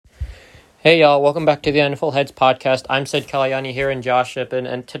Hey y'all, welcome back to the NFL Heads podcast. I'm Kalyani here and Josh Shippen,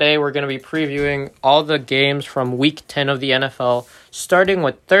 and today we're going to be previewing all the games from Week 10 of the NFL, starting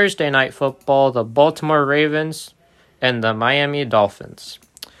with Thursday Night Football, the Baltimore Ravens and the Miami Dolphins.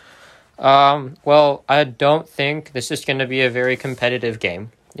 Well, I don't think this is going to be a very competitive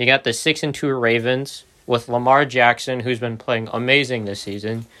game. You got the 6-2 Ravens with Lamar Jackson, who's been playing amazing this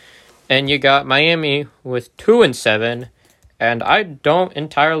season, and you got Miami with 2-7. And I don't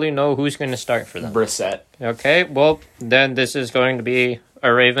entirely know who's going to start for them. Brissett. Okay, well, then this is going to be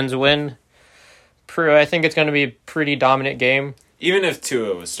a Ravens win. I think it's going to be a pretty dominant game. Even if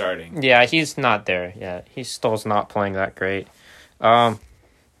Tua was starting. Yeah, he's not there. Yeah, he still's not playing that great. I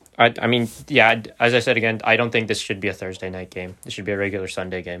mean, as I said again, I don't think this should be a Thursday night game. This should be a regular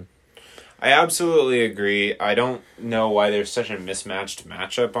Sunday game. I absolutely agree. I don't know why there's such a mismatched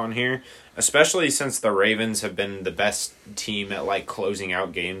matchup on here, especially since the Ravens have been the best team at closing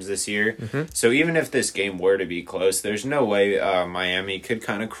out games this year. Mm-hmm. So even if this game were to be close, there's no way Miami could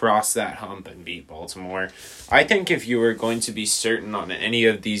kind of cross that hump and beat Baltimore. I think if you were going to be certain on any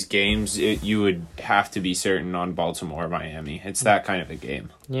of these games, you would have to be certain on Baltimore or Miami. It's that kind of a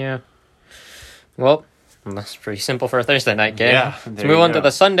game. Yeah. Well, that's pretty simple for a Thursday night game. Yeah, Let's move on to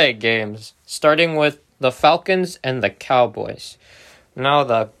the Sunday games, starting with the Falcons and the Cowboys. Now,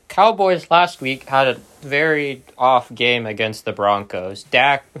 the Cowboys last week had a very off game against the Broncos.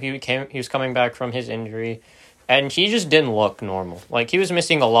 Dak, he was coming back from his injury, and he just didn't look normal. He was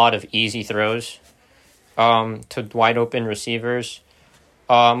missing a lot of easy throws to wide open receivers.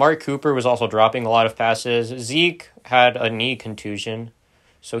 Mark Cooper was also dropping a lot of passes. Zeke had a knee contusion,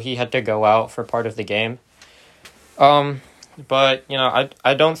 so he had to go out for part of the game. But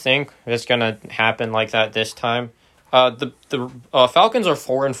I don't think it's gonna happen like that this time. The Falcons are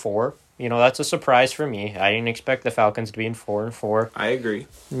 4-4. That's a surprise for me. I didn't expect the Falcons to be in 4-4. I agree.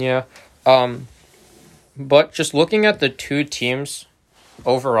 Yeah. But just looking at the two teams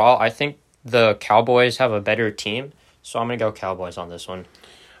overall, I think the Cowboys have a better team. So I'm gonna go Cowboys on this one.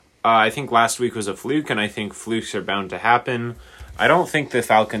 I think last week was a fluke, and I think flukes are bound to happen. I don't think the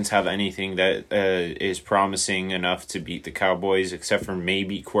Falcons have anything that is promising enough to beat the Cowboys, except for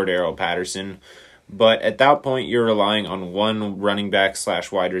maybe Cordero Patterson. But at that point, you're relying on one running back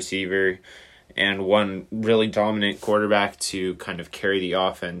 / wide receiver and one really dominant quarterback to kind of carry the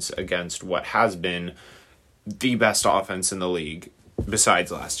offense against what has been the best offense in the league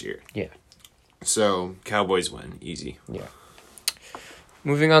besides last year. Yeah. So, Cowboys win. Easy. Yeah.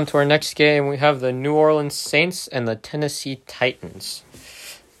 Moving on to our next game, we have the New Orleans Saints and the Tennessee Titans.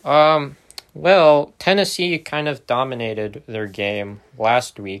 Well, Tennessee kind of dominated their game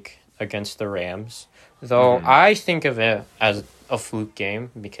last week against the Rams, though I think of it as a fluke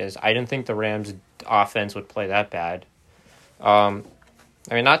game because I didn't think the Rams' offense would play that bad.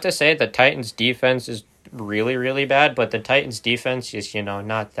 Not to say the Titans' defense is really, really bad, but the Titans' defense is,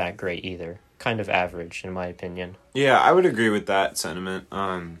 not that great either. Kind of average, in my opinion. Yeah, I would agree with that sentiment.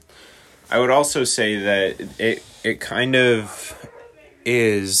 I would also say that it kind of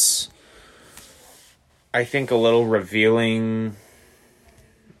is, I think, a little revealing.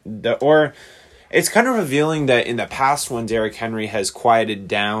 It's kind of revealing that in the past, when Derrick Henry has quieted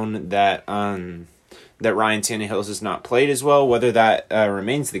down, that Ryan Tannehill has not played as well. Whether that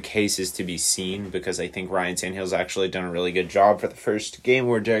remains the case is to be seen, because I think Ryan Tannehill's actually done a really good job for the first game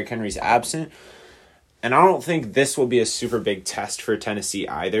where Derrick Henry's absent. And I don't think this will be a super big test for Tennessee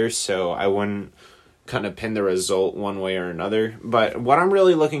either, so I wouldn't kind of pin the result one way or another. But what I'm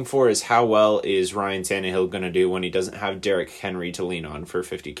really looking for is how well is Ryan Tannehill going to do when he doesn't have Derrick Henry to lean on for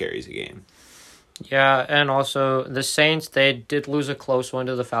 50 carries a game. Yeah, and also the Saints, they did lose a close one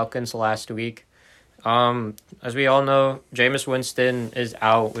to the Falcons last week. As we all know, Jameis Winston is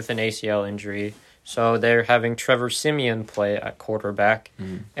out with an ACL injury, so they're having Trevor Siemian play at quarterback.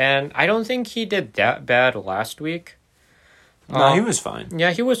 And I don't think he did that bad last week. No, he was fine.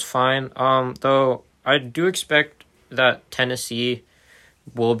 Yeah, he was fine. Though I do expect that Tennessee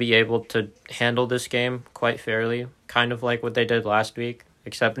will be able to handle this game quite fairly, kind of like what they did last week,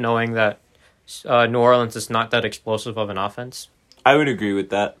 except knowing that New Orleans is not that explosive of an offense. I would agree with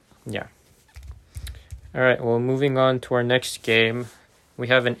that. Yeah. All right, well, moving on to our next game, we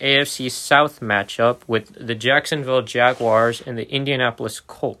have an AFC South matchup with the Jacksonville Jaguars and the Indianapolis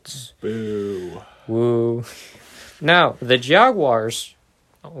Colts. Boo. Woo. Now, the Jaguars,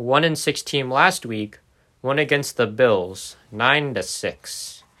 1-6 team last week, won against the Bills,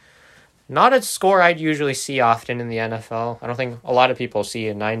 9-6. Not a score I'd usually see often in the NFL. I don't think a lot of people see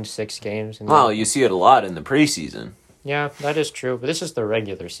a 9-6 games. Well, you see it a lot in the preseason. Yeah, that is true, but this is the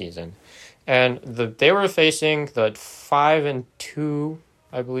regular season. And they were facing the 5-2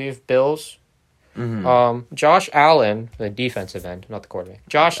 I believe, Bills. Mm-hmm. Josh Allen, the defensive end, not the quarterback.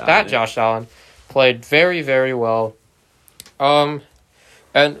 Josh Allen played very, very well. And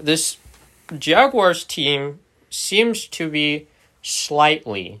this Jaguars team seems to be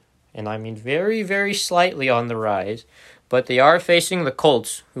slightly, and I mean very, very slightly on the rise, but they are facing the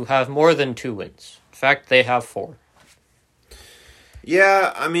Colts, who have more than 2 wins. In fact, they have 4.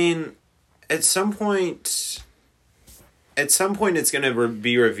 Yeah, I mean, at some point it's going to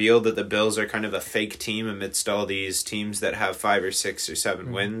be revealed that the Bills are kind of a fake team amidst all these teams that have 5 or 6 or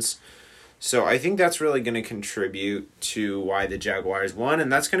 7 wins. So I think that's really going to contribute to why the Jaguars won,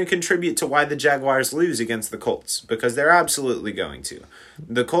 and that's going to contribute to why the Jaguars lose against the Colts, because they're absolutely going to.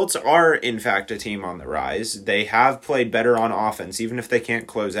 The Colts are, in fact, a team on the rise. They have played better on offense, even if they can't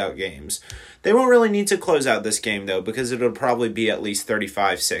close out games. They won't really need to close out this game, though, because it'll probably be at least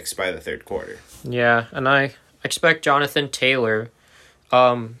 35-6 by the third quarter. Yeah, and I expect Jonathan Taylor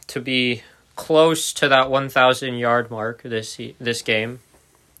to be close to that 1,000-yard mark this game.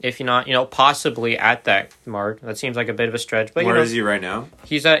 If you're not, possibly at that mark. That seems like a bit of a stretch. But Where is he right now?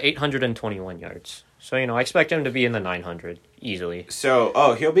 He's at 821 yards. So, I expect him to be in the 900 easily.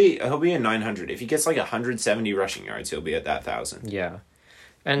 So, he'll be in 900. If he gets like 170 rushing yards, he'll be at that 1,000. Yeah.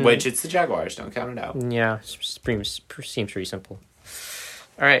 Which, it's the Jaguars. Don't count it out. Yeah, seems pretty simple.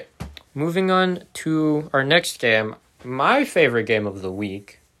 All right. Moving on to our next game. My favorite game of the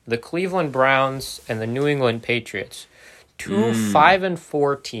week. The Cleveland Browns and the New England Patriots. 2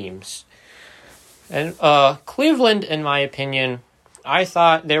 5-4 teams. And Cleveland, in my opinion, I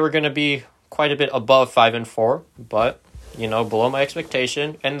thought they were going to be quite a bit above 5-4, but, below my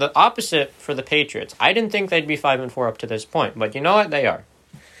expectation. And the opposite for the Patriots. I didn't think they'd be 5-4 up to this point, but you know what? They are.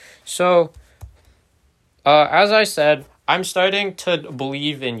 So, as I said, I'm starting to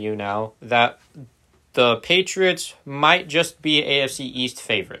believe in you now that the Patriots might just be AFC East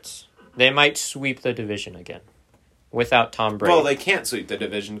favorites. They might sweep the division again. Without Tom Brady. Well, they can't sweep the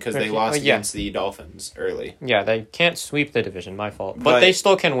division because they lost against the Dolphins early. Yeah, they can't sweep the division. My fault. But they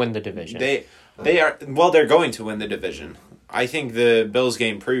still can win the division. They're going to win the division. I think the Bills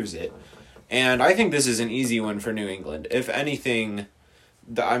game proves it. And I think this is an easy one for New England. If anything,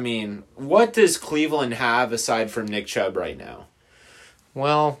 what does Cleveland have aside from Nick Chubb right now?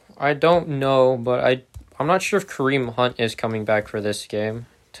 Well, I don't know, but I'm not sure if Kareem Hunt is coming back for this game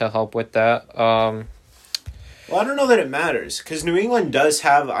to help with that. Well, I don't know that it matters, because New England does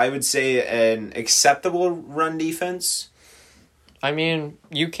have, I would say, an acceptable run defense. I mean,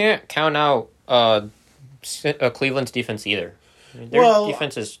 you can't count out Cleveland's defense either. Their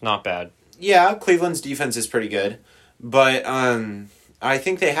defense is not bad. Yeah, Cleveland's defense is pretty good, but I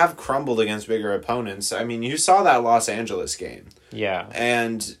think they have crumbled against bigger opponents. I mean, you saw that Los Angeles game. Yeah.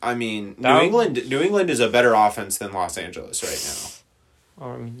 And, New England is a better offense than Los Angeles right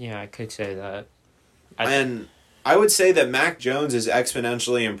now. Yeah, I could say that. And I would say that Mac Jones is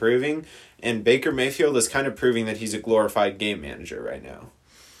exponentially improving, and Baker Mayfield is kind of proving that he's a glorified game manager right now.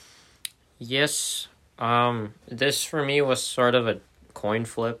 Yes. This for me was sort of a coin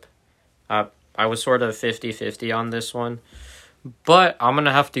flip. I was sort of 50-50 on this one. But I'm going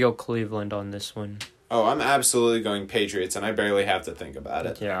to have to go Cleveland on this one. Oh, I'm absolutely going Patriots, and I barely have to think about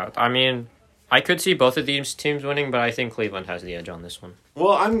it. Yeah, I could see both of these teams winning, but I think Cleveland has the edge on this one.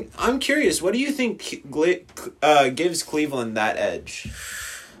 Well, I'm curious. What do you think gives Cleveland that edge?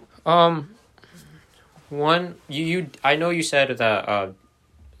 One, I know you said that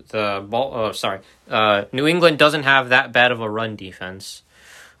New England doesn't have that bad of a run defense,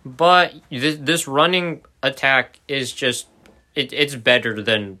 but this running attack is just it's better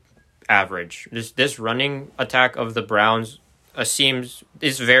than average. This running attack of the Browns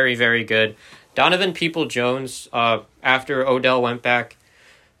is very, very good. Donovan Peoples-Jones, after Odell went back,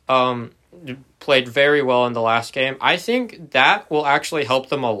 played very well in the last game. I think that will actually help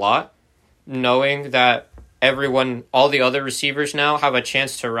them a lot, knowing that all the other receivers now have a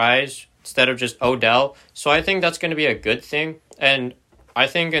chance to rise instead of just Odell. So I think that's going to be a good thing. And I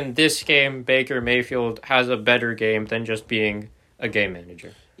think in this game, Baker Mayfield has a better game than just being a game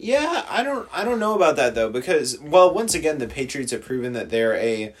manager. Yeah, I don't know about that, though, because, once again, the Patriots have proven that they're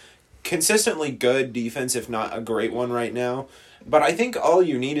a consistently good defense, if not a great one right now. But I think all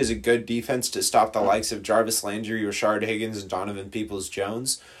you need is a good defense to stop the likes of Jarvis Landry, Rashard Higgins, and Donovan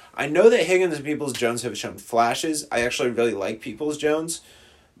Peoples-Jones. I know that Higgins and Peoples-Jones have shown flashes. I actually really like Peoples-Jones.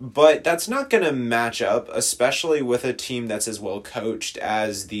 But that's not going to match up, especially with a team that's as well coached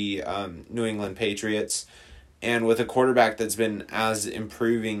as the New England Patriots, and with a quarterback that's been as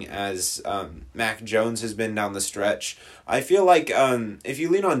improving as Mac Jones has been down the stretch. I feel like if you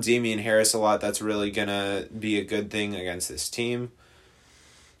lean on Damian Harris a lot, that's really going to be a good thing against this team.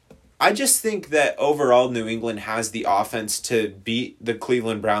 I just think that overall New England has the offense to beat the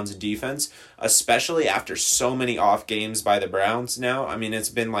Cleveland Browns defense, especially after so many off games by the Browns now. I mean, it's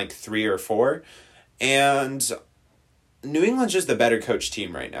been like 3 or 4. And New England's just the better coach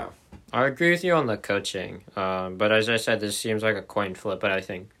team right now. I agree with you on the coaching. But as I said, this seems like a coin flip, but I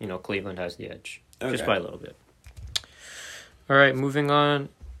think, Cleveland has the edge. Okay. Just by a little bit. All right, moving on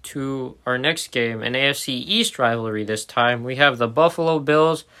to our next game, an AFC East rivalry this time. We have the Buffalo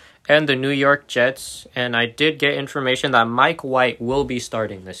Bills and the New York Jets, and I did get information that Mike White will be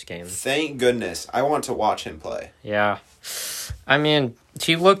starting this game. Thank goodness. I want to watch him play. Yeah. I mean,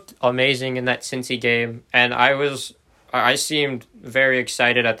 he looked amazing in that Cincy game, and I seemed very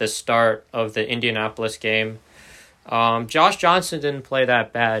excited at the start of the Indianapolis game. Josh Johnson didn't play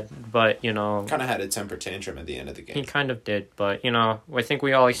that bad, but, kind of had a temper tantrum at the end of the game. He kind of did, but, I think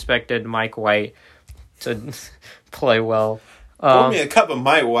we all expected Mike White to play well. Pour me a cup of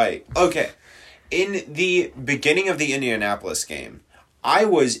Mike White. Okay. In the beginning of the Indianapolis game, I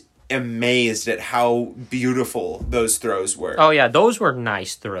was amazed at how beautiful those throws were. Oh, yeah. Those were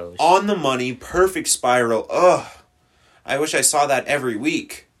nice throws. On the money, perfect spiral. Ugh. I wish I saw that every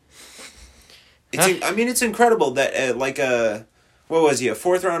week. It's incredible that, what was he, a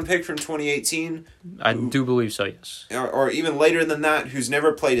 4th-round pick from 2018? I do believe so, yes. Or even later than that, who's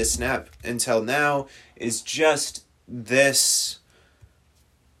never played a snap until now, is just this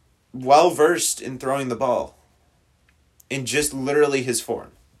well-versed in throwing the ball. In just literally his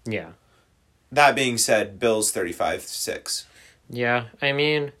form. Yeah. That being said, Bills 35-6. Yeah, I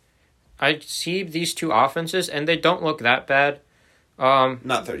mean, I see these two offenses, and they don't look that bad.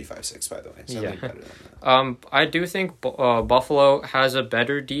 Not 35-6, by the way. Something better than that. I do think Buffalo has a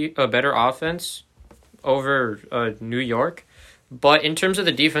better offense over New York. But in terms of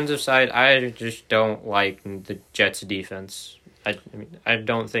the defensive side, I just don't like the Jets' defense. I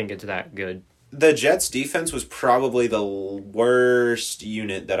don't think it's that good. The Jets' defense was probably the worst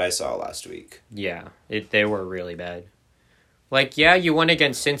unit that I saw last week. Yeah, they were really bad. You won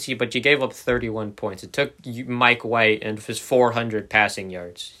against Cincy, but you gave up 31 points. It took Mike White and his 400 passing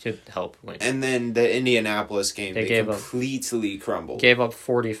yards to help win. And then the Indianapolis game, they completely crumbled. Gave up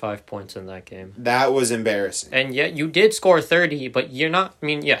 45 points in that game. That was embarrassing. And yet you did score 30, but you're not...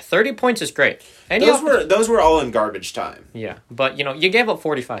 30 points is great. And those were all in garbage time. Yeah, but, you gave up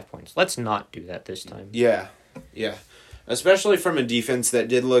 45 points. Let's not do that this time. Yeah. Especially from a defense that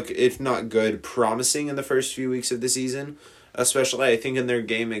did look, if not good, promising in the first few weeks of the season. Especially, I think, in their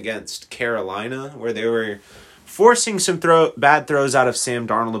game against Carolina, where they were forcing some bad throws out of Sam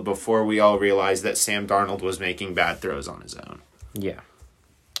Darnold before we all realized that Sam Darnold was making bad throws on his own. Yeah.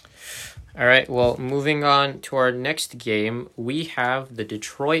 All right, well, moving on to our next game, we have the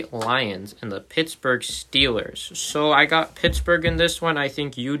Detroit Lions and the Pittsburgh Steelers. So I got Pittsburgh in this one. I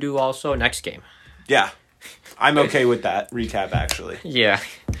think you do also. Next game. Yeah. I'm okay with that recap, actually. Yeah.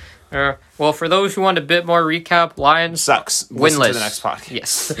 Well, for those who want a bit more recap, Lions sucks. Winless. Listen to the next podcast.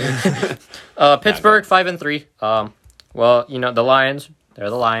 Yes. Pittsburgh 5-3. Well, the Lions. They're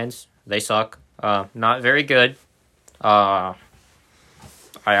the Lions. They suck. Not very good. I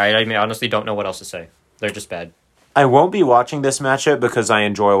honestly don't know what else to say. They're just bad. I won't be watching this matchup because I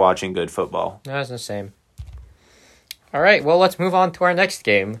enjoy watching good football. That's the same. All right. Well, let's move on to our next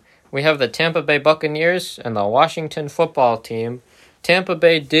game. We have the Tampa Bay Buccaneers and the Washington Football Team. Tampa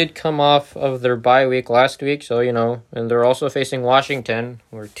Bay did come off of their bye week last week, so, and they're also facing Washington.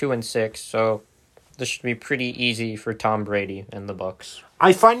 We're 2-6, so this should be pretty easy for Tom Brady and the Bucs.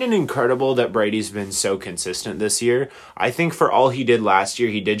 I find it incredible that Brady's been so consistent this year. I think for all he did last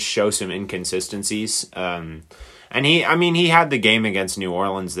year, he did show some inconsistencies. And he had the game against New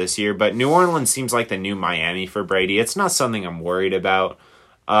Orleans this year, but New Orleans seems like the new Miami for Brady. It's not something I'm worried about.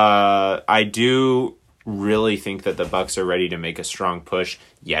 I do really think that the Bucs are ready to make a strong push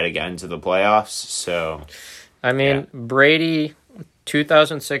yet again to the playoffs. So, Brady,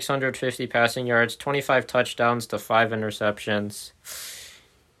 2,650 passing yards, 25 touchdowns to 5 interceptions.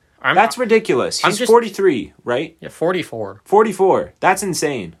 That's ridiculous. He's 43, right? Yeah, 44. 44. That's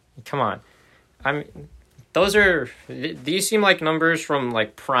insane. Come on. These seem like numbers from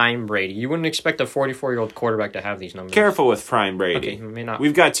prime Brady. You wouldn't expect a 44-year-old quarterback to have these numbers. Careful with prime Brady. Okay, may not.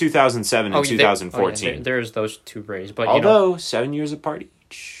 We've got 2007 and 2014. There's those two Bradys, but although 7 years apart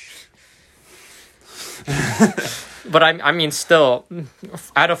each. But still,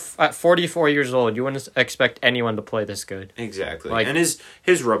 at 44 years old, you wouldn't expect anyone to play this good. Exactly. And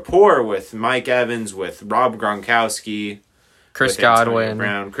his rapport with Mike Evans, with Rob Gronkowski, Chris Godwin,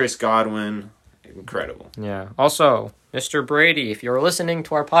 Brown, Chris Godwin. Incredible. Yeah. Also, Mr. Brady, if you're listening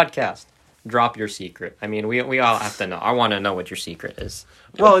to our podcast, drop your secret. I mean, we all have to know. I want to know what your secret is.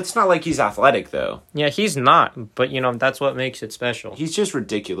 Well, it's not like he's athletic, though. Yeah, he's not, but, that's what makes it special. He's just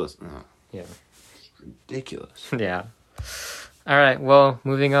ridiculous. Oh, Yeah. ridiculous. Yeah. All right, well,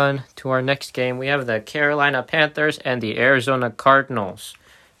 moving on to our next game, we have the Carolina Panthers and the Arizona Cardinals.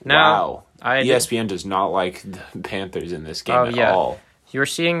 Now, Wow. ESPN does not like the Panthers in this game at all. You're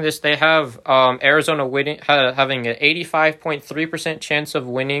seeing this. They have Arizona having an 85.3% chance of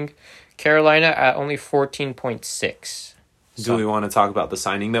winning, Carolina at only 14.6%. Do we want to talk about the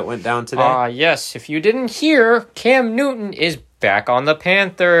signing that went down today? Yes. If you didn't hear, Cam Newton is back on the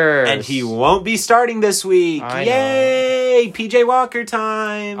Panthers. And he won't be starting this week. Yay! PJ Walker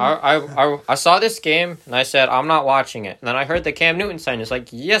time. I saw this game, and I said, I'm not watching it. And then I heard the Cam Newton sign. It's like,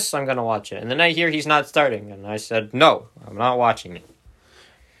 yes, I'm going to watch it. And then I hear he's not starting. And I said, no, I'm not watching it.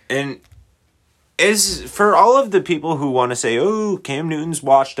 And is for all of the people who want to say, oh, Cam Newton's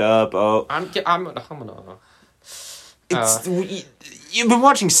washed up. Oh, I'm gonna... You've been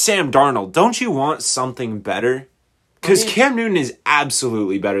watching Sam Darnold. Don't you want something better? Because Cam Newton is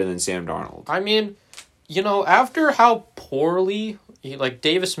absolutely better than Sam Darnold. I mean, after how poorly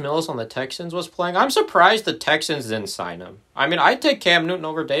Davis Mills on the Texans was playing, I'm surprised the Texans didn't sign him. I mean, I'd take Cam Newton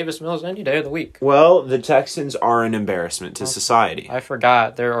over Davis Mills any day of the week. Well, the Texans are an embarrassment to society. I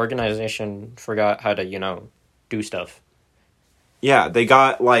forgot. Their organization forgot how to, do stuff. Yeah, they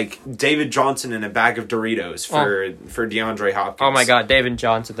got, David Johnson and a bag of Doritos for DeAndre Hopkins. Oh, my God. David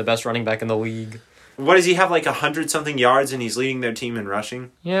Johnson, the best running back in the league. What does he have, 100-something yards, and he's leading their team in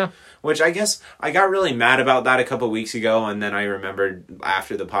rushing? Yeah. Which I guess I got really mad about that a couple weeks ago, and then I remembered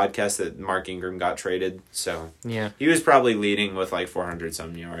after the podcast that Mark Ingram got traded. So yeah, he was probably leading with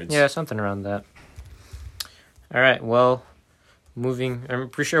 400-some yards. Yeah, something around that. All right, well, I'm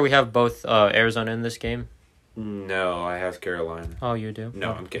pretty sure we have both Arizona in this game. No, I have Carolina. Oh, you do?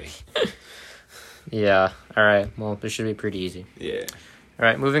 No, I'm kidding. Yeah, all right. Well, this should be pretty easy. Yeah. All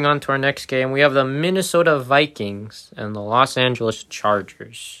right, moving on to our next game. We have the Minnesota Vikings and the Los Angeles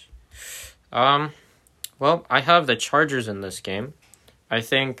Chargers. Well, I have the Chargers in this game. I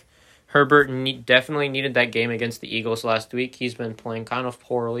think Herbert definitely needed that game against the Eagles last week. He's been playing kind of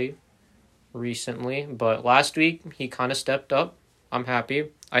poorly recently, but last week he kind of stepped up. I'm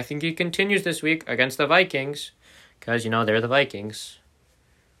happy. I think he continues this week against the Vikings because, they're the Vikings.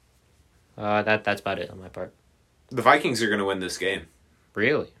 That's about it on my part. The Vikings are going to win this game.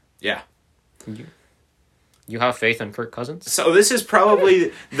 Really? Yeah. You have faith in Kirk Cousins? So this is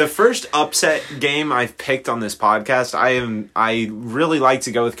probably the first upset game I've picked on this podcast. I really like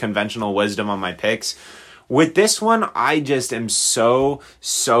to go with conventional wisdom on my picks. With this one, I just am so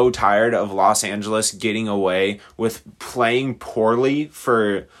tired of Los Angeles getting away with playing poorly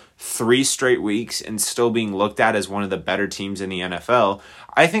for 3 straight weeks and still being looked at as one of the better teams in the NFL.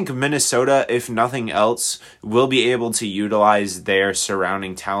 I think Minnesota, if nothing else, will be able to utilize their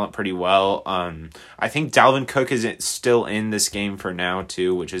surrounding talent pretty well. I think Dalvin Cook is still in this game for now,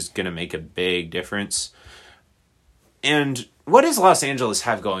 too, which is going to make a big difference. And what does Los Angeles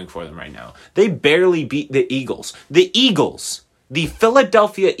have going for them right now? They barely beat the Eagles. The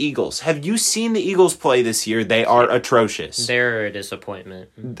Philadelphia Eagles. Have you seen the Eagles play this year? They are atrocious. They're a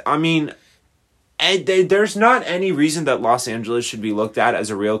disappointment. I mean, there's not any reason that Los Angeles should be looked at as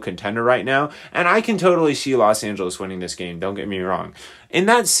a real contender right now. And I can totally see Los Angeles winning this game. Don't get me wrong. In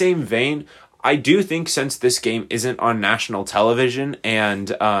that same vein, I do think since this game isn't on national television and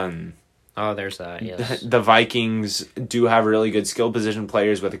there's that, yes. The Vikings do have really good skill position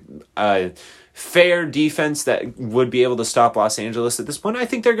players with a fair defense that would be able to stop Los Angeles at this point, I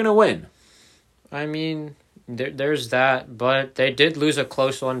think they're going to win. I mean, there's that, but they did lose a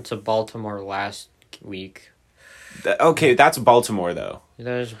close one to Baltimore last week. Okay, that's Baltimore, though.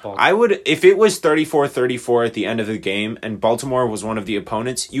 That is Baltimore. I would, if it was 34-34 at the end of the game and Baltimore was one of the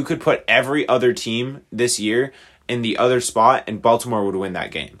opponents, you could put every other team this year in the other spot and Baltimore would win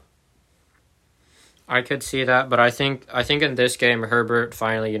that game. I could see that, but I think in this game, Herbert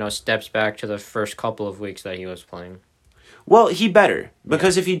finally, steps back to the first couple of weeks that he was playing. Well, he better,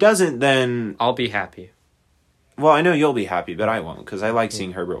 because if he doesn't, then... I'll be happy. Well, I know you'll be happy, but I won't, because I like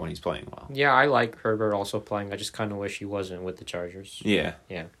seeing Herbert when he's playing well. Yeah, I like Herbert also playing. I just kind of wish he wasn't with the Chargers. Yeah.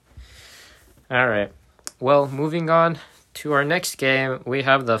 Yeah. All right. Well, moving on to our next game, we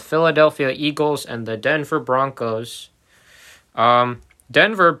have the Philadelphia Eagles and the Denver Broncos.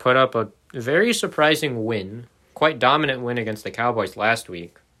 Denver put up a very surprising win, quite dominant win against the Cowboys last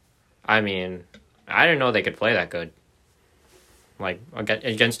week. I mean, I didn't know they could play that good.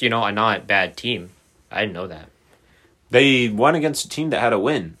 Against, a not bad team. I didn't know that. They won against a team that had a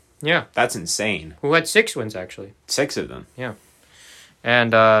win. Yeah. That's insane. Who had 6 wins, actually. 6 of them. Yeah.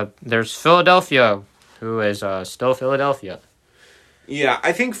 And there's Philadelphia, who is still Philadelphia. Yeah,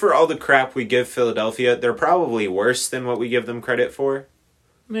 I think for all the crap we give Philadelphia, they're probably worse than what we give them credit for.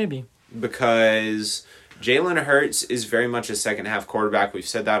 Maybe. Because Jalen Hurts is very much a second-half quarterback. We've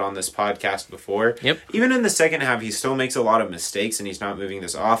said that on this podcast before. Yep. Even in the second half, he still makes a lot of mistakes, and he's not moving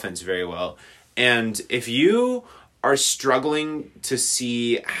this offense very well. And if you are struggling to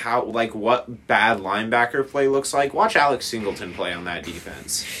see how, like, what bad linebacker play looks like, watch Alex Singleton play on that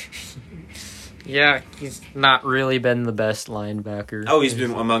defense. Yeah, he's not really been the best linebacker. Oh, he's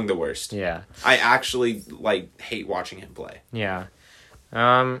been among the worst. Yeah. I actually, hate watching him play. Yeah.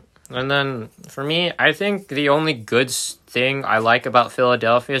 And then, for me, I think the only good thing I like about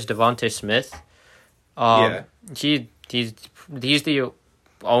Philadelphia is Devontae Smith. Yeah. He's the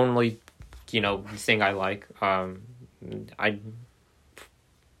only, thing I like. I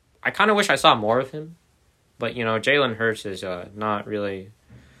kind of wish I saw more of him. But, Jalen Hurts is not really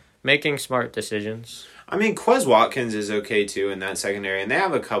making smart decisions. I mean, Quez Watkins is okay, too, in that secondary, and they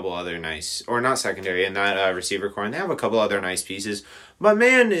have a couple other nice, or not secondary, in that receiver core, and they have a couple other nice pieces. But,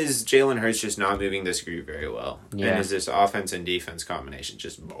 man, is Jalen Hurts just not moving this group very well. Yeah. And is this offense and defense combination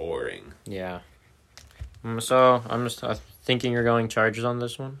just boring? Yeah. So, I'm just thinking you're going Chargers on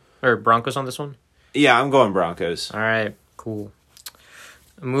this one? Or Broncos on this one? Yeah, I'm going Broncos. All right, cool.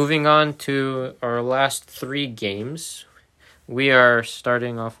 Moving on to our last 3 games. We are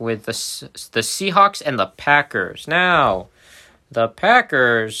starting off with the Seahawks and the Packers. Now, the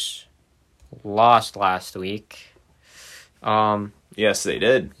Packers lost last week. Yes, they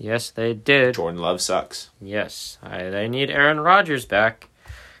did. Yes, they did. Jordan Love sucks. Yes, they need Aaron Rodgers back.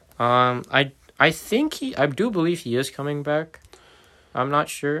 I do believe he is coming back. I'm not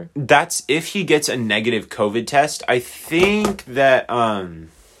sure. That's if he gets a negative COVID test. I think that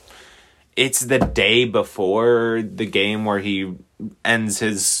it's the day before the game where he ends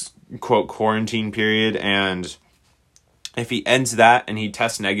his, quote, quarantine period, and if he ends that and he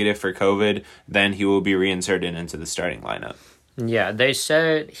tests negative for COVID, then he will be reinserted into the starting lineup. Yeah, they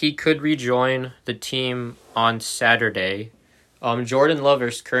said he could rejoin the team on Saturday. Jordan Love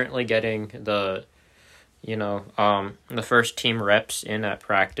is currently getting the first team reps in at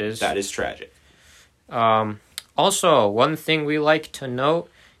practice. That is tragic. Also, one thing we like to note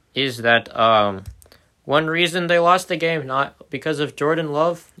is that one reason they lost the game, not because of Jordan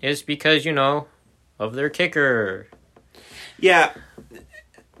Love, is because, of their kicker. Yeah,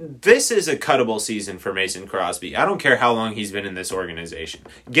 this is a cuttable season for Mason Crosby. I don't care how long he's been in this organization.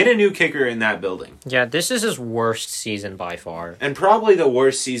 Get a new kicker in that building. Yeah, this is his worst season by far. And probably the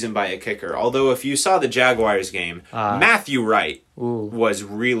worst season by a kicker. Although if you saw the Jaguars game, Matthew Wright was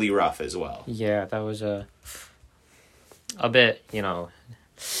really rough as well. Yeah, that was a bit,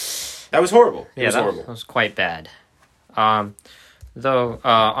 That was horrible. That was quite bad. Though,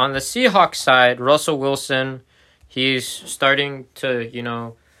 on the Seahawks side, Russell Wilson, he's starting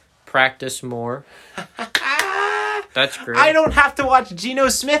to, practice more. That's great. I don't have to watch Geno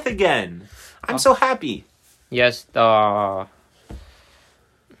Smith again. I'm so happy. Yes,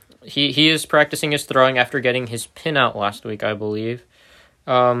 he is practicing his throwing after getting his pin out last week, I believe.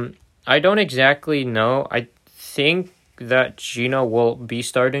 I don't exactly know. I think that Geno will be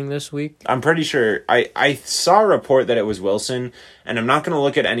starting this week. I'm pretty sure. I saw a report that it was Wilson, and I'm not going to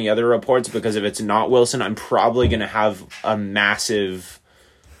look at any other reports because if it's not Wilson, I'm probably going to have a massive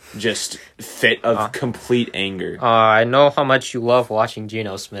just fit of complete anger. I know how much you love watching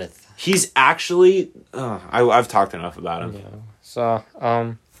Geno Smith. He's actually... I've talked enough about him. Yeah. So,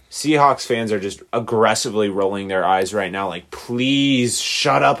 Seahawks fans are just aggressively rolling their eyes right now like, please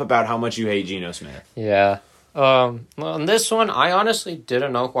shut up about how much you hate Geno Smith. Yeah. On this one, I honestly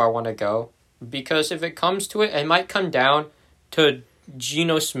didn't know who I want to go. Because if it comes to it, it might come down to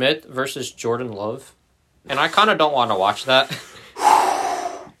Geno Smith versus Jordan Love. And I kind of don't want to watch that.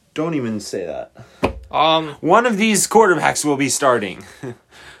 Don't even say that. One of these quarterbacks will be starting.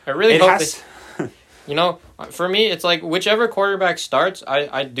 I really hope for me, it's like whichever quarterback starts,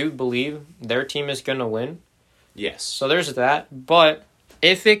 I do believe their team is going to win. Yes. So there's that. But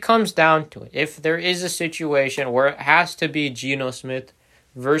if it comes down to it, if there is a situation where it has to be Geno Smith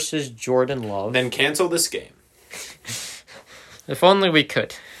versus Jordan Love, then cancel this game. If only we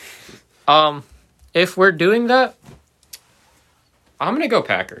could. If we're doing that, I'm going to go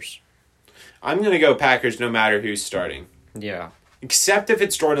Packers. I'm going to go Packers no matter who's starting. Yeah. Except if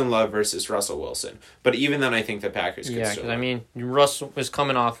it's Jordan Love versus Russell Wilson. But even then, I think the Packers could still win. I mean, Russ was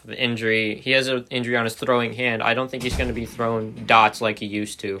coming off of an injury. He has an injury on his throwing hand. I don't think he's going to be throwing dots like he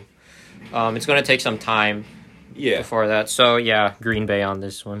used to. It's going to take some time before that. So, yeah, Green Bay on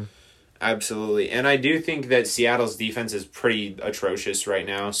this one. Absolutely. And I do think that Seattle's defense is pretty atrocious right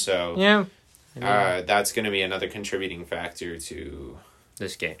now, so Yeah. that's going to be another contributing factor to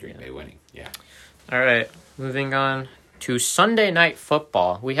This game. Green Bay winning. Yeah. All right, moving on to Sunday Night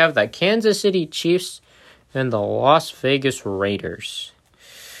Football. We have the Kansas City Chiefs and the Las Vegas Raiders.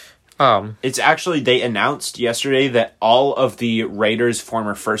 It's actually, they announced yesterday that all of the Raiders'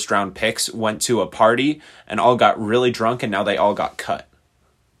 former first-round picks went to a party and all got really drunk, and now they all got cut.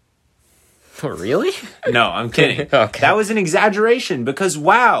 Really? No, I'm kidding. Okay. That was an exaggeration because,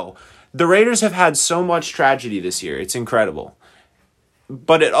 wow, the Raiders have had so much tragedy this year. It's incredible.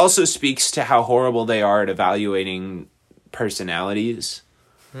 But it also speaks to how horrible they are at evaluating personalities.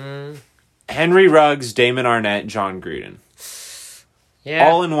 Henry Ruggs, Damon Arnett, John Gruden. Yeah.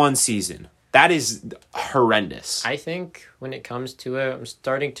 All in one season. That is horrendous. I think when it comes to it, I'm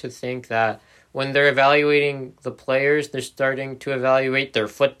starting to think that when they're evaluating the players, they're starting to evaluate their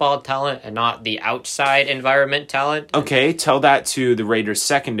football talent and not the outside environment talent. Okay, tell that to the Raiders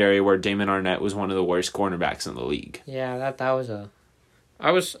secondary where Damon Arnett was one of the worst cornerbacks in the league. Yeah, that was a... I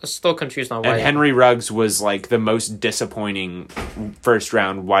was still confused on why. And Henry Ruggs was like the most disappointing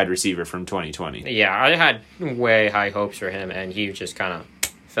first-round wide receiver from 2020. Yeah, I had way high hopes for him, and he just kind of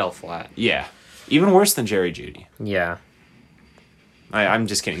fell flat. Yeah. Even worse than Jerry Jeudy. Yeah. I'm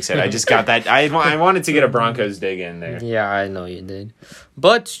just kidding, Sid. I just got that. I wanted to get a Broncos dig in there. Yeah, I know you did.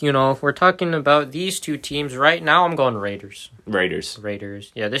 But, if we're talking about these two teams right now, I'm going Raiders.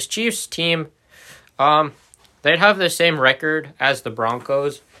 Raiders. Yeah, this Chiefs team, they'd have the same record as the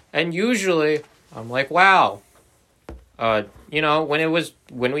Broncos. And usually, I'm like, wow. When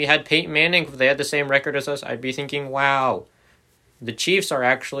we had Peyton Manning, if they had the same record as us, I'd be thinking, wow. The Chiefs are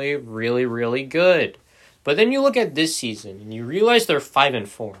actually really, really good. But then you look at this season and you realize they're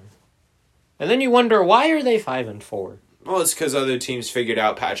 5-4. And then you wonder, why are they 5-4? Well, it's because other teams figured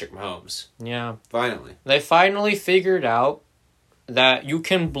out Patrick Mahomes. Yeah. Finally. They finally figured out that you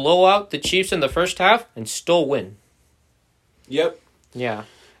can blow out the Chiefs in the first half and still win. Yep. Yeah.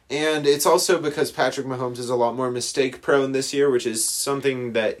 And it's also because Patrick Mahomes is a lot more mistake-prone this year, which is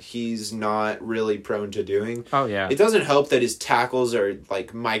something that he's not really prone to doing. Oh, yeah. It doesn't help that his tackles are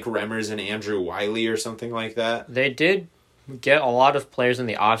like Mike Remmers and Andrew Wiley or something like that. They did get a lot of players in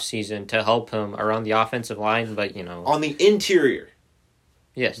the offseason to help him around the offensive line, but, On the interior.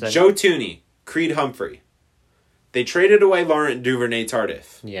 Yes. Joe Tooney, Creed Humphrey. They traded away Laurent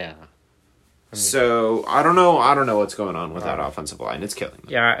Duvernay-Tardif. Yeah. So, I don't know what's going on with that offensive line. It's killing them.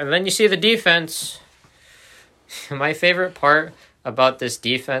 Yeah, and then you see the defense. My favorite part about this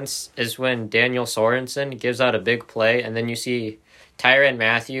defense is when Daniel Sorensen gives out a big play, and then you see Tyrann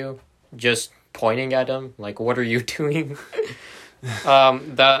Mathieu just pointing at him, like, what are you doing?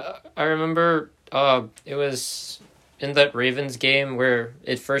 I remember it was in that Ravens game where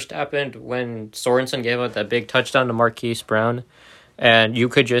it first happened when Sorensen gave out that big touchdown to Marquise Brown. And you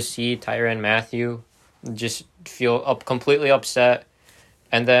could just see Tyrann Mathieu just feel completely upset.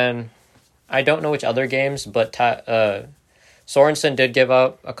 And then, I don't know which other games, but Sorensen did give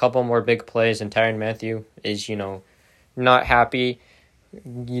up a couple more big plays, and Tyrann Mathieu is, not happy.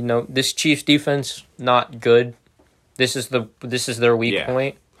 This Chiefs defense, not good. This is their weak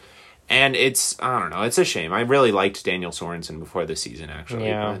point. And it's a shame. I really liked Daniel Sorensen before this season, actually.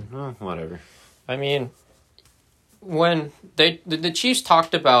 Yeah. But, whatever. I mean... When the Chiefs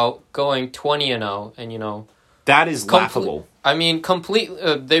talked about going 20-0, and that is laughable. I mean,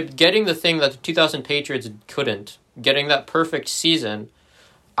 they're getting the thing that the 2000 Patriots couldn't, getting that perfect season.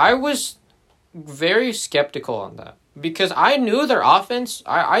 I was very skeptical on that because I knew their offense.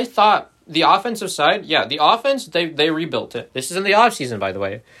 I thought the offensive side, the offense they rebuilt it. This is in the offseason, by the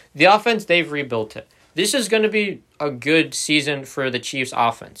way. The offense, they've rebuilt it. This is going to be a good season for the Chiefs'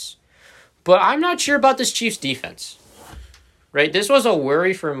 offense. But I'm not sure about this Chiefs defense. Right? This was a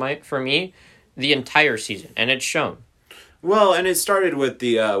worry for me the entire season, and it's shown. Well, and it started with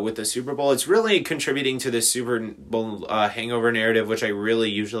the Super Bowl. It's really contributing to the Super Bowl hangover narrative, which I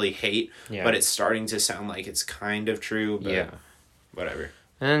really usually hate. Yeah. But it's starting to sound like it's kind of true. But whatever.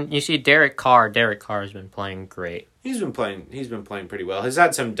 And you see Derek Carr. Derek Carr has been playing great. He's been playing pretty well. He's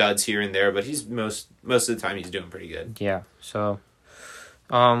had some duds here and there, but he's most of the time he's doing pretty good. Yeah. So,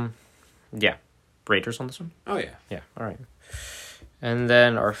 yeah. Raiders on this one? Oh, yeah. Yeah, all right. And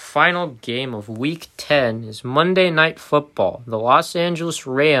then our final game of Week 10 is Monday Night Football. The Los Angeles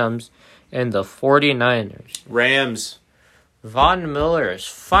Rams and the 49ers. Rams. Von Miller is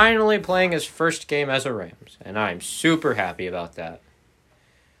finally playing his first game as a Rams, and I'm super happy about that.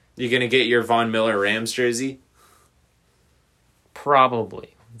 You going to get your Von Miller Rams jersey?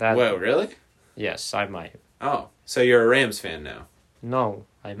 Probably. Whoa, really? Yes, I might. Oh, so you're a Rams fan now? No,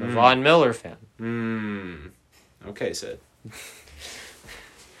 I'm a Von Miller fan. Okay, Sid.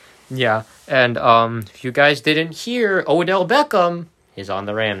 Yeah, and if you guys didn't hear, Odell Beckham is on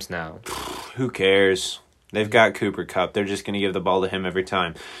the Rams now. Who cares? They've got Cooper Kupp. They're just going to give the ball to him every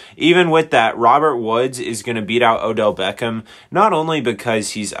time. Even with that, Robert Woods is going to beat out Odell Beckham, not only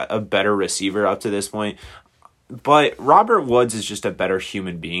because he's a better receiver up to this point, but Robert Woods is just a better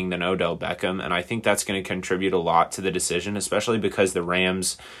human being than Odell Beckham, and I think that's going to contribute a lot to the decision, especially because the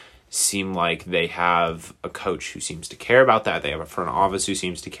Rams seem like they have a coach who seems to care about that. They have a front office who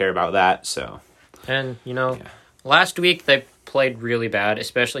seems to care about that. So, and, last week they played really bad,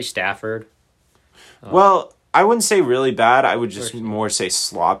 especially Stafford. Well, I wouldn't say really bad. I would just more say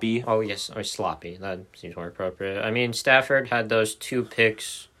sloppy. Oh, yes, or sloppy. That seems more appropriate. I mean, Stafford had those 2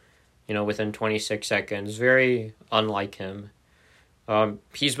 picks, within 26 seconds. Very unlike him.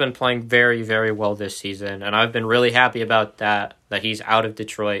 He's been playing very, very well this season, and I've been really happy about that he's out of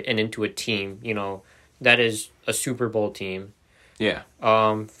Detroit and into a team, that is a Super Bowl team. Yeah.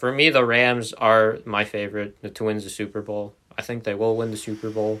 For me, the Rams are my favorite to win the Super Bowl. I think they will win the Super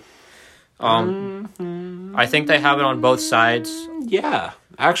Bowl. I think they have it on both sides. Yeah.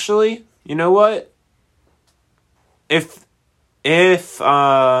 Actually, you know what? If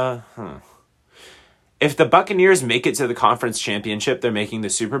the Buccaneers make it to the conference championship, they're making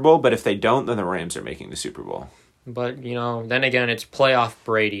the Super Bowl, but if they don't, then the Rams are making the Super Bowl. But, then again, it's playoff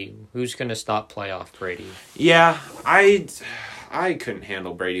Brady. Who's going to stop playoff Brady? Yeah, I couldn't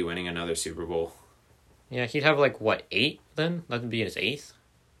handle Brady winning another Super Bowl. Yeah, he'd have 8 then? That would be his 8th?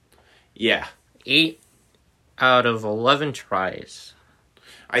 Yeah. 8 out of 11 tries.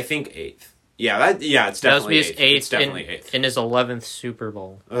 I think 8th. Yeah, it's definitely 8th. It's definitely 8th. In his 11th Super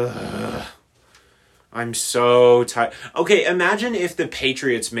Bowl. Ugh. I'm so tired. Okay, imagine if the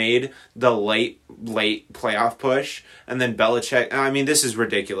Patriots made the late playoff push, and then Belichick... I mean, this is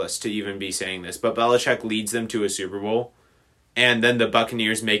ridiculous to even be saying this, but Belichick leads them to a Super Bowl, and then the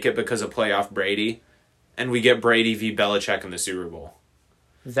Buccaneers make it because of playoff Brady, and we get Brady v. Belichick in the Super Bowl.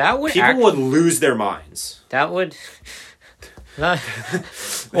 People would lose their minds. That would...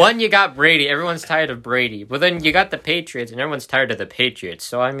 One, you got Brady. Everyone's tired of Brady. But then you got the Patriots, and everyone's tired of the Patriots.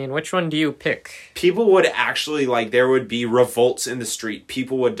 So, I mean, which one do you pick? People would actually, there would be revolts in the street.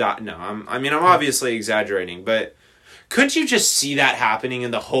 People would die. No, I'm obviously exaggerating, but couldn't you just see that happening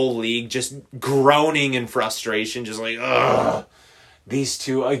in the whole league? Just groaning in frustration, just ugh, these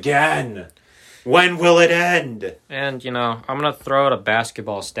two again. When will it end? And, I'm going to throw out a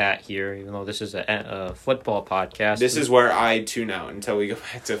basketball stat here, even though this is a football podcast. This is where I tune out until we go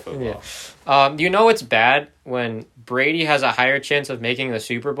back to football. Yeah. It's bad when Brady has a higher chance of making the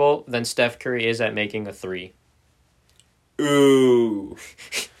Super Bowl than Steph Curry is at making a 3. Ooh.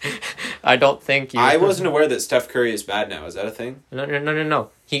 I don't think you... I wasn't aware that Steph Curry is bad now. Is that a thing?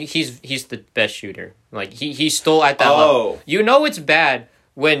 No. He's the best shooter. He's still at that level. It's bad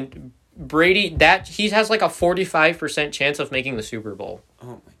when... Brady, he has a 45% chance of making the Super Bowl.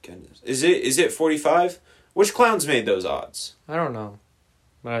 Oh my goodness. Is it 45? Which clowns made those odds? I don't know.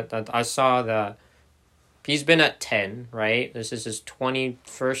 But I saw that he's been at 10, right? This is his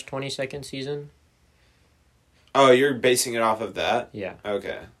 22nd season. Oh, you're basing it off of that? Yeah.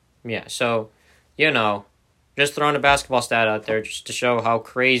 Okay. Yeah, so, just throwing a basketball stat out there just to show how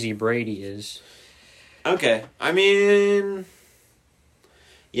crazy Brady is. Okay. I mean...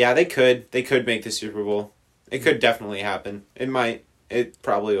 Yeah, they could make the Super Bowl. It could definitely happen. It might. It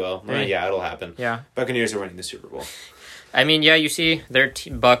probably will. Yeah, it'll happen. Yeah. Buccaneers are winning the Super Bowl. I mean, yeah, you see their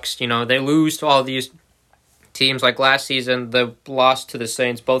Bucks, they lose to all these teams. Like last season, they lost to the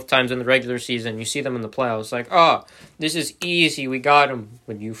Saints both times in the regular season. You see them in the playoffs. This is easy. We got them.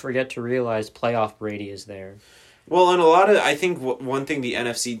 But you forget to realize playoff Brady is there. Well, and I think one thing the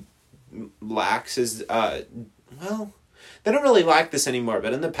NFC lacks is, they don't really lack this anymore,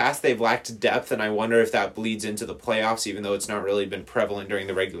 but in the past they've lacked depth, and I wonder if that bleeds into the playoffs, even though it's not really been prevalent during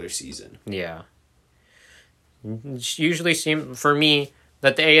the regular season. Yeah. It usually seems, for me,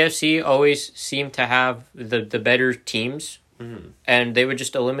 that the AFC always seemed to have the better teams, and they would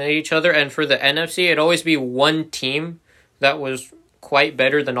just eliminate each other, and for the NFC, it'd always be one team that was quite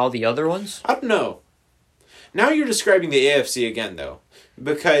better than all the other ones. I don't know. Now you're describing the AFC again, though,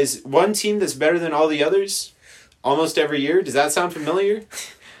 because one team that's better than all the others... Almost every year? Does that sound familiar?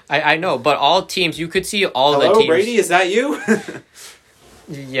 I know, but all teams, you could see all the teams. Hello, Brady, is that you?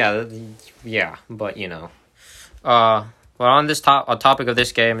 yeah, but well, on this topic of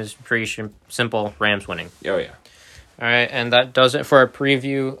this game is pretty simple, Rams winning. Oh, yeah. All right, and that does it for our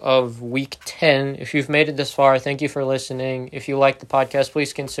preview of Week 10. If you've made it this far, thank you for listening. If you like the podcast,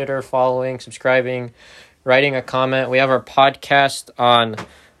 please consider following, subscribing, writing a comment. We have our podcast on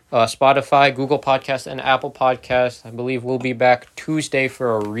Spotify, Google Podcast, and Apple Podcast. I believe we'll be back Tuesday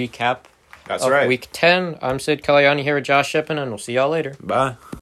for a recap That's of right. Week 10. I'm Sid Kalyani here with Josh Shippen, and we'll see y'all later. Bye.